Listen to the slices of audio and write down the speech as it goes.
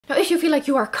Now, if you feel like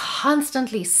you are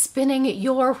constantly spinning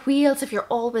your wheels, if you're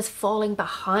always falling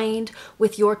behind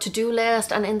with your to-do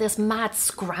list and in this mad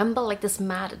scramble, like this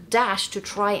mad dash to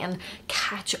try and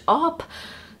catch up,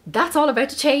 that's all about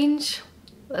to change.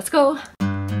 Let's go.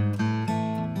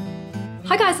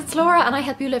 Hi guys, it's Laura and I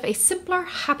help you live a simpler,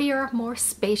 happier, more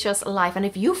spacious life. And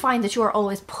if you find that you are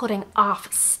always putting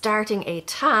off starting a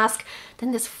task,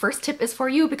 then this first tip is for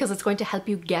you because it's going to help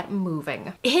you get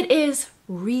moving. It is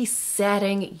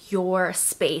resetting your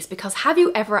space, because have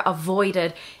you ever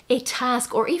avoided a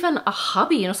task or even a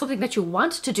hobby, you know, something that you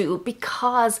want to do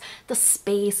because the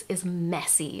space is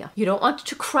messy? You don't want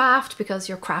to craft because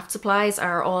your craft supplies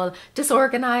are all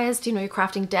disorganized, you know, your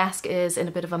crafting desk is in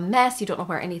a bit of a mess, you don't know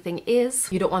where anything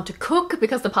is. You don't want to cook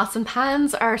because the pots and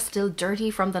pans are still dirty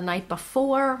from the night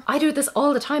before. I do this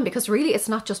all the time because really it's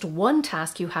not just one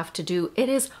task you have to do, it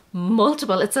is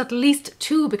multiple. It's at least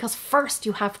two, because first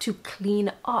you have to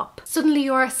clean up. Suddenly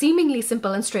your seemingly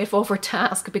simple and straightforward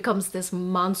task becomes this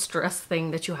monstrous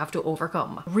thing that you have to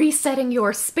overcome. Resetting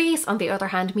your space, on the other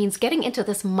hand, means getting into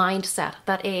this mindset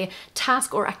that a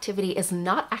task or activity is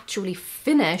not actually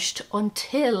finished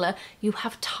until you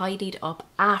have tidied up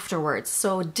afterwards.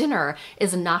 So dinner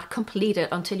is not completed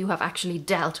until you have actually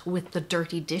dealt with the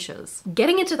dirty dishes.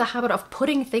 Getting into the habit of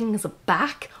putting things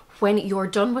back when you're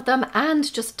done with them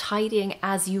and just tidying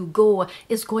as you go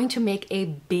is going to make a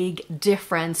big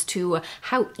difference to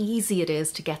how easy it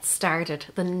is to get started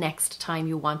the next time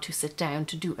you want to sit down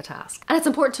to do a task. And it's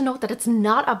important to note that it's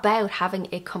not about having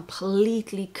a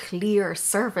completely clear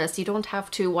surface. You don't have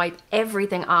to wipe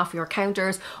everything off your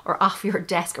counters or off your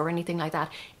desk or anything like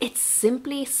that. It's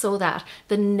simply so that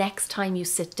the next time you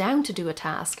sit down to do a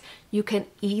task, you can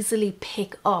easily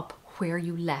pick up where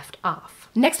you left off.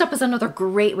 Next up is another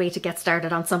great way to get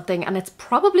started on something, and it's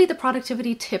probably the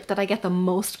productivity tip that I get the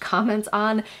most comments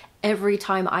on every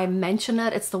time I mention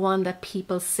it. It's the one that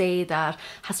people say that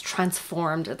has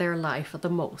transformed their life the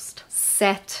most.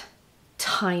 Set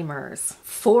timers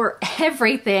for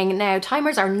everything. Now,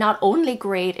 timers are not only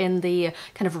great in the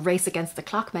kind of race against the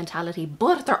clock mentality,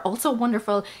 but they're also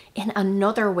wonderful in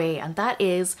another way, and that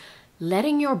is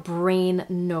letting your brain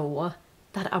know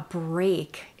that a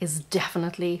break is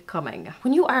definitely coming.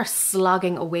 When you are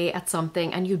slogging away at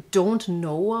something and you don't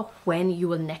know when you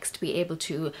will next be able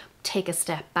to take a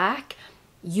step back,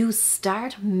 you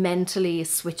start mentally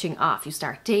switching off. You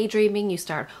start daydreaming, you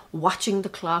start watching the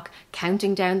clock,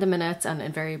 counting down the minutes, and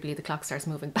invariably the clock starts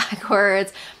moving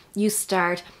backwards. You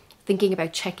start thinking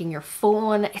about checking your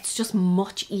phone. It's just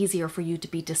much easier for you to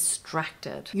be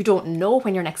distracted. You don't know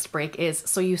when your next break is,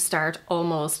 so you start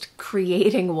almost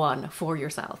creating one for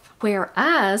yourself.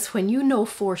 Whereas when you know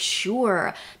for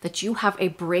sure that you have a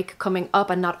break coming up,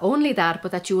 and not only that,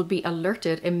 but that you will be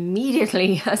alerted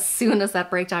immediately as soon as that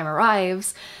break time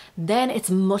arrives, then it's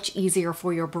much easier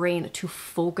for your brain to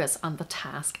focus on the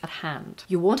task at hand.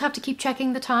 You won't have to keep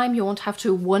checking the time. You won't have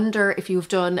to wonder if you've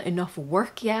done enough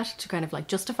work yet to kind of like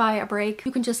justify a break.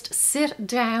 You can just sit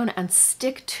down and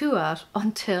stick to it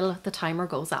until the timer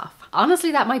goes off.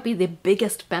 Honestly, that might be the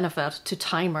biggest benefit to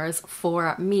timers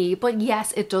for me, but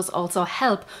yes, it does also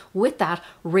help with that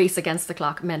race against the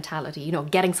clock mentality, you know,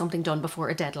 getting something done before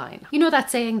a deadline. You know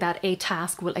that saying that a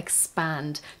task will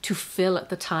expand to fill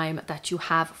the time that you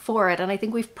have for it, and I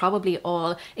think we've probably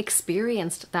all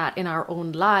experienced that in our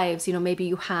own lives. You know, maybe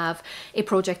you have a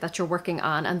project that you're working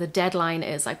on and the deadline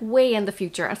is like way in the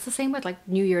future. It's the same with like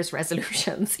New Year's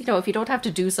resolutions. You know, if you don't have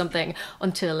to do something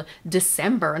until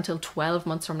December, until 12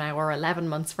 months from now or 11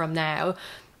 months from now,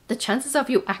 the chances of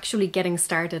you actually getting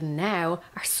started now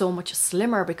are so much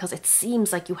slimmer because it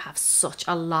seems like you have such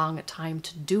a long time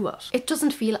to do it. It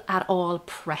doesn't feel at all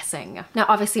pressing. Now,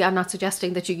 obviously, I'm not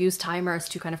suggesting that you use timers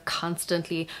to kind of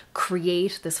constantly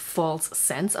create this false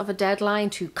sense of a deadline,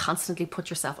 to constantly put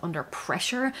yourself under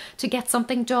pressure to get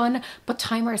something done, but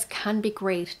timers can be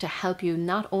great to help you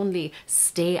not only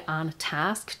stay on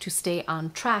task, to stay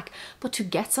on track, but to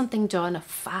get something done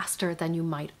faster than you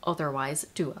might otherwise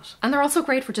do it. And they're also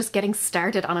great for just getting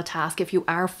started on a task if you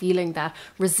are feeling that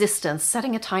resistance.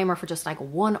 Setting a timer for just like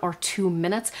 1 or 2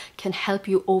 minutes can help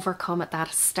you overcome that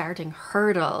starting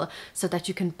hurdle so that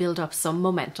you can build up some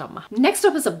momentum. Next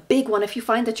up is a big one. If you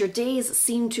find that your days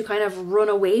seem to kind of run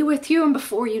away with you and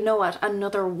before you know it,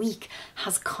 another week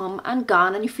has come and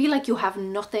gone and you feel like you have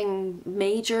nothing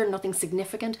major, nothing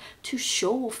significant to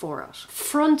show for it,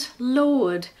 front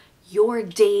load your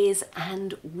days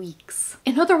and weeks.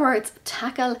 In other words,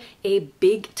 tackle a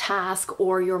big task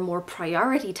or your more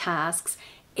priority tasks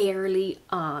early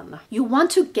on. You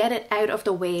want to get it out of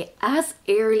the way as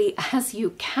early as you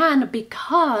can,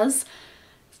 because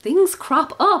things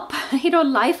crop up. You know,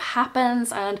 life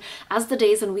happens, and as the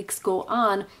days and weeks go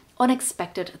on,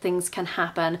 unexpected things can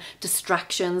happen,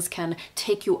 distractions can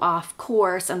take you off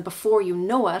course, and before you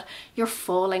know it, you're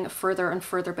falling further and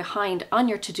further behind on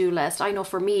your to-do list. I know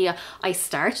for me, I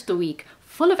start the week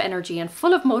full of energy and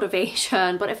full of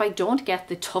motivation, but if I don't get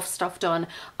the tough stuff done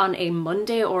on a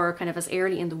Monday or kind of as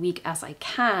early in the week as I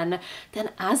can,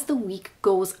 then as the week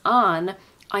goes on,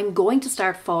 I'm going to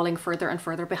start falling further and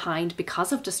further behind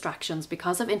because of distractions,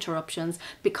 because of interruptions,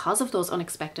 because of those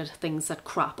unexpected things that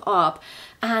crop up.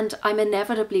 And I'm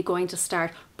inevitably going to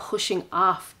start pushing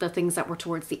off the things that were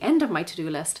towards the end of my to-do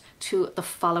list to the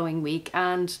following week,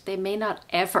 and they may not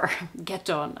ever get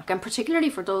done. And particularly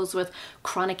for those with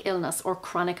chronic illness or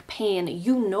chronic pain,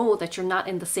 you know that you're not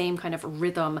in the same kind of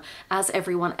rhythm as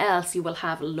everyone else. You will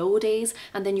have low days,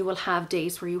 and then you will have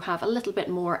days where you have a little bit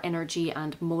more energy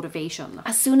and motivation.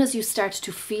 As soon as you start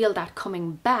to feel that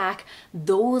coming back,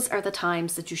 those are the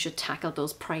times that you should tackle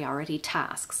those priority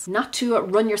tasks. Not to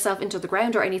run yourself into the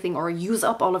ground or anything, or use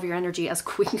up all of your energy as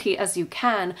quickly as you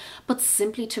can, but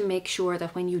simply to make sure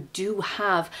that when you do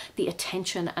have the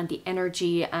attention and the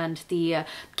energy and the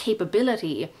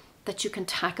capability, that you can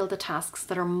tackle the tasks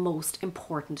that are most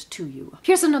important to you.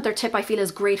 Here's another tip I feel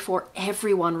is great for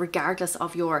everyone, regardless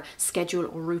of your schedule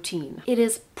or routine. It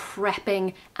is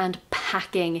prepping and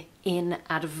packing in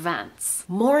advance.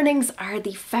 Mornings are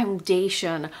the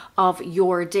foundation of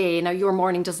your day. Now, your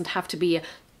morning doesn't have to be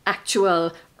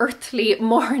actual earthly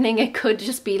morning. It could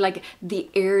just be like the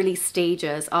early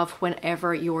stages of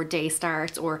whenever your day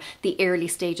starts, or the early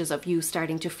stages of you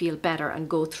starting to feel better and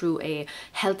go through a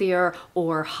healthier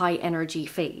or high energy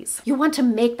phase. You want to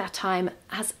make that time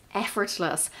as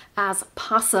effortless as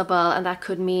possible, and that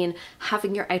could mean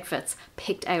having your outfits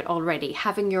picked out already,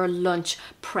 having your lunch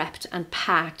prepped and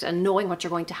packed, and knowing what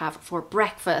you're going to have for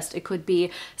breakfast. It could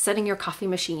be setting your coffee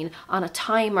machine on a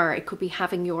timer. It could be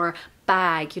having your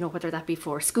bag, you know, whether that be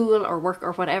for school or work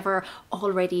or whatever,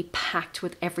 already packed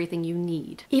with everything you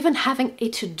need. Even having a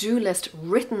to-do list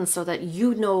written so that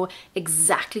you know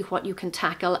exactly what you can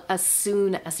tackle as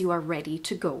soon as you are ready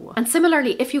to go. And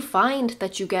similarly, if you find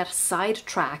that you get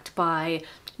sidetracked by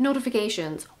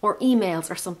notifications or emails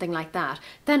or something like that,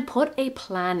 then put a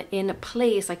plan in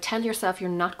place. Like, tell yourself you're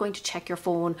not going to check your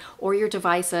phone or your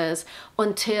devices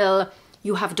until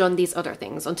you have done these other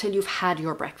things, until you've had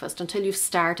your breakfast, until you've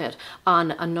started on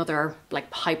another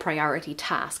like high priority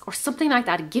task or something like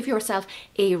that. Give yourself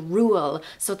a rule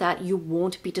so that you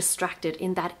won't be distracted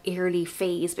in that early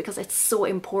phase, because it's so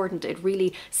important. It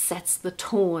really sets the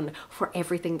tone for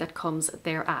everything that comes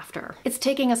thereafter. It's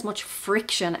taking as much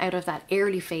friction out of that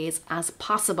early phase as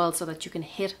possible so that you can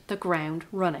hit the ground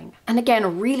running. And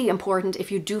again, really important,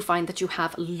 if you do find that you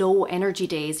have low energy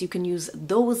days, you can use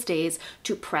those days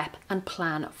to prep and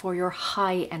plan for your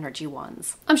high energy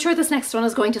ones. I'm sure this next one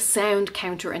is going to sound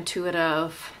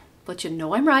counterintuitive, but you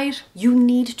know I'm right. You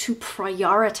need to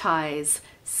prioritize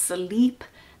sleep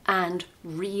and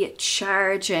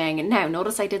recharging. Now,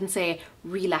 notice I didn't say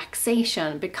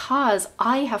relaxation, because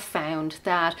I have found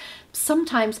that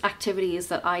sometimes activities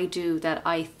that I do that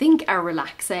I think are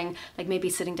relaxing, like maybe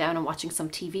sitting down and watching some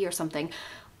TV or something,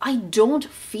 I don't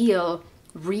feel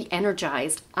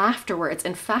re-energized afterwards.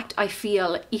 In fact, I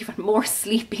feel even more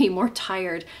sleepy, more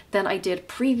tired than I did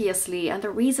previously. And the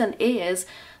reason is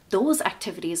those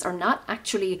activities are not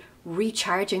actually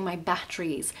recharging my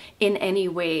batteries in any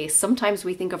way. Sometimes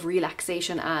we think of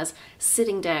relaxation as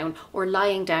sitting down or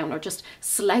lying down or just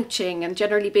slouching and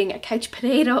generally being a couch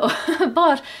potato.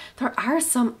 But there are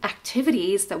some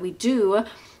activities that we do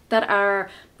that are,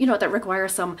 you know, that require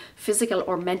some physical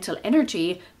or mental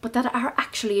energy, but that are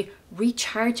actually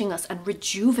recharging us and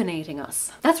rejuvenating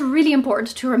us. That's really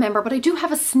important to remember, but I do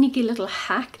have a sneaky little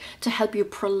hack to help you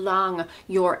prolong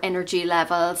your energy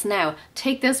levels. Now,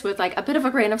 take this with like a bit of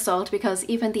a grain of salt, because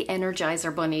even the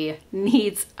Energizer Bunny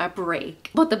needs a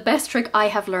break. But the best trick I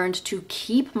have learned to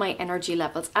keep my energy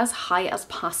levels as high as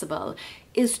possible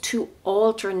is to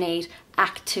alternate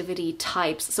activity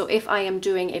types. So if I am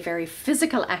doing a very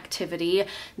physical activity,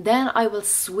 then I will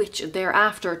switch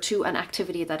thereafter to an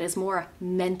activity that is more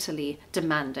mentally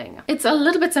demanding. It's a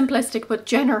little bit simplistic, but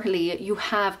generally you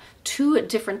have two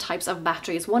different types of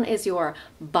batteries. One is your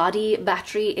body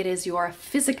battery. It is your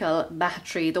physical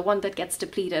battery, the one that gets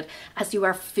depleted as you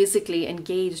are physically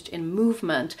engaged in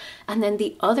movement. And then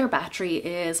the other battery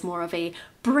is more of a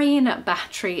brain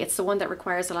battery. It's the one that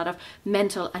requires a lot of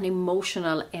mental and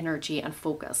emotional energy and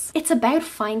focus. It's about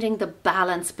finding the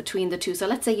balance between the two. So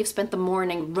let's say you've spent the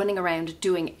morning running around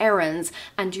doing errands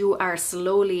and you are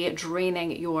slowly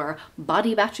draining your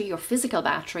body battery, your physical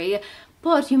battery.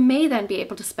 But you may then be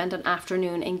able to spend an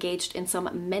afternoon engaged in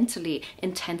some mentally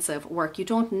intensive work. You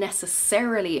don't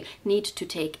necessarily need to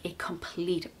take a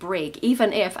complete break.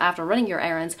 Even if after running your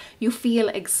errands you feel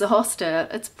exhausted,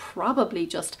 it's probably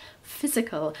just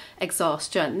physical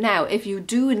exhaustion. Now, if you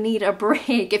do need a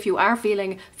break, if you are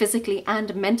feeling physically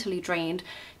and mentally drained,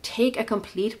 take a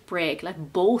complete break.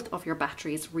 Let both of your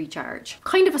batteries recharge.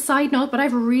 Kind of a side note, but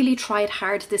I've really tried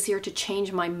hard this year to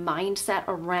change my mindset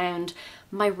around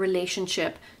my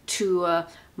relationship to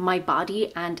my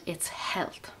body and its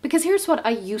health. Because here's what I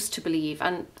used to believe,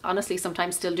 and honestly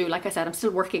sometimes still do. Like I said, I'm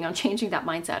still working on changing that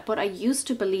mindset, but I used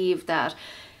to believe that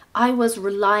I was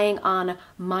relying on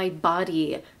my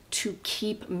body to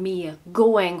keep me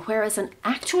going, whereas in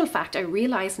actual fact I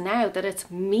realize now that it's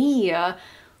me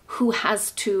who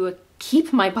has to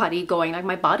keep my body going. Like,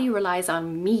 my body relies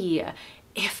on me,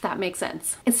 if that makes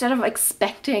sense. Instead of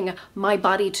expecting my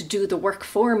body to do the work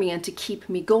for me and to keep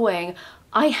me going,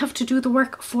 I have to do the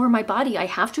work for my body. I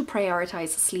have to prioritize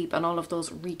sleep and all of those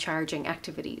recharging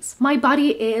activities. My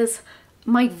body is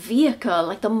my vehicle.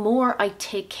 Like, the more I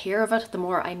take care of it, the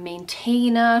more I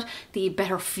maintain it, the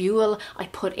better fuel I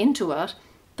put into it,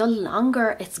 the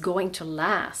longer it's going to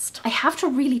last. I have to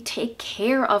really take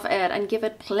care of it and give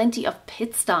it plenty of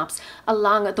pit stops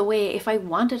along the way if I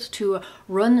want it to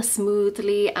run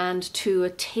smoothly and to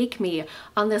take me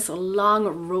on this long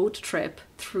road trip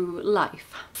through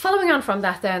life. Following on from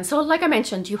that then, so like I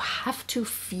mentioned, you have to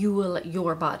fuel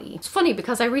your body. It's funny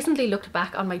because I recently looked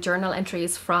back on my journal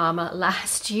entries from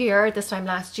last year, this time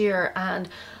last year, and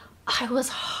I was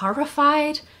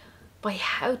horrified by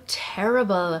how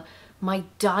terrible my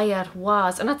diet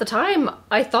was. And at the time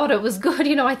I thought it was good,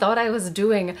 you know, I thought I was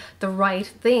doing the right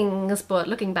things, but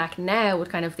looking back now with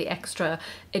kind of the extra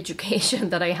education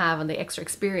that I have and the extra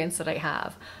experience that I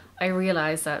have, I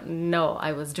realized that no,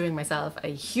 I was doing myself a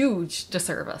huge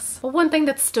disservice. But one thing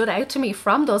that stood out to me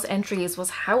from those entries was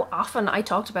how often I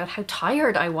talked about how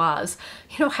tired I was,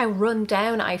 you know, how run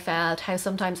down I felt, how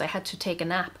sometimes I had to take a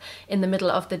nap in the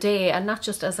middle of the day, and not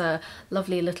just as a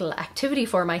lovely little activity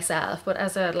for myself, but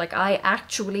as a, like, I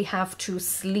actually have to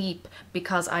sleep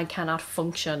because I cannot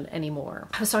function anymore.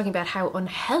 I was talking about how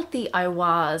unhealthy I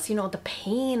was, you know, the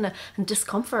pain and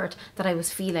discomfort that I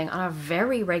was feeling on a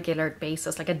very regular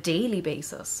basis, like a daily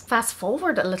basis. Fast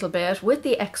forward a little bit, with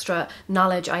the extra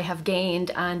knowledge I have gained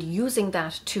and using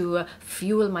that to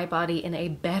fuel my body in a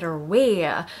better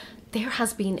way, there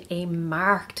has been a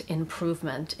marked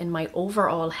improvement in my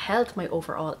overall health, my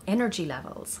overall energy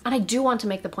levels. And I do want to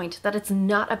make the point that it's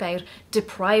not about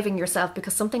depriving yourself,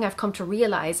 because something I've come to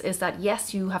realize is that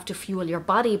yes, you have to fuel your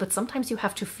body, but sometimes you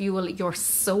have to fuel your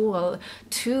soul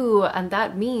too. And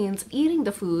that means eating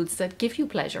the foods that give you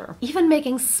pleasure. Even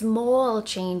making small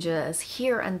changes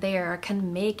here and there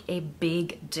can make a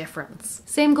big difference.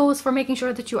 Same goes for making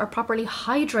sure that you are properly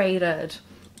hydrated.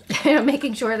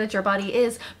 Making sure that your body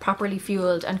is properly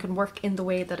fueled and can work in the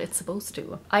way that it's supposed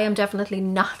to. I am definitely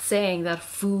not saying that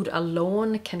food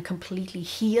alone can completely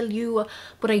heal you,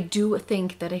 but I do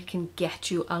think that it can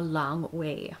get you a long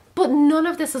way. But none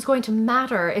of this is going to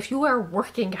matter if you are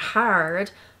working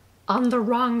hard on the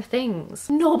wrong things.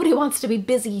 Nobody wants to be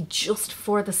busy just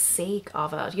for the sake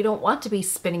of it. You don't want to be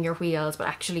spinning your wheels but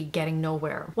actually getting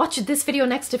nowhere. Watch this video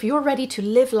next if you're ready to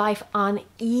live life on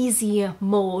easy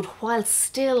mode while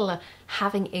still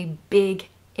having a big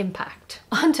impact.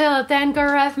 Until then, go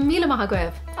raibh míle maith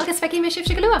agaibh. Agus feici me sibh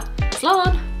sigalua.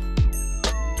 Slán!